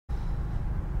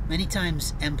Many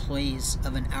times, employees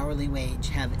of an hourly wage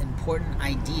have important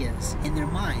ideas in their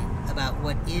mind about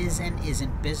what is and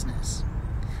isn't business.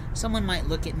 Someone might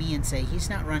look at me and say, he's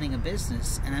not running a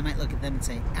business, and I might look at them and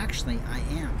say, actually, I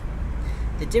am.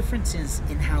 The difference is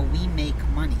in how we make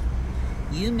money.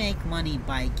 You make money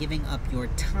by giving up your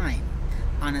time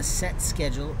on a set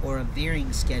schedule or a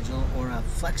varying schedule or a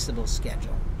flexible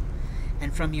schedule.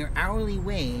 And from your hourly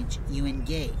wage, you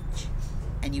engage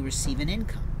and you receive an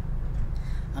income.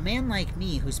 A man like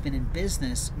me who's been in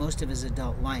business most of his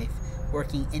adult life,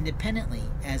 working independently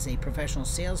as a professional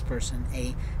salesperson,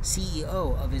 a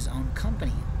CEO of his own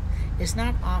company, is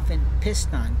not often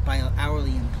pissed on by an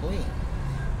hourly employee.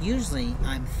 Usually,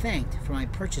 I'm thanked for my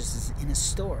purchases in a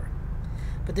store.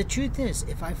 But the truth is,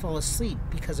 if I fall asleep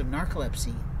because of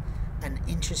narcolepsy, an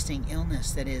interesting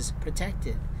illness that is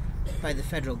protected by the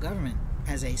federal government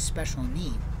as a special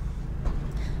need,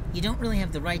 you don't really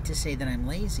have the right to say that I'm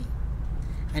lazy.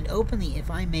 And openly,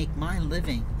 if I make my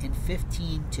living in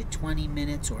 15 to 20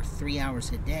 minutes or 3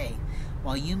 hours a day,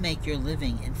 while you make your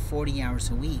living in 40 hours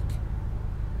a week,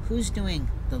 who's doing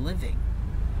the living?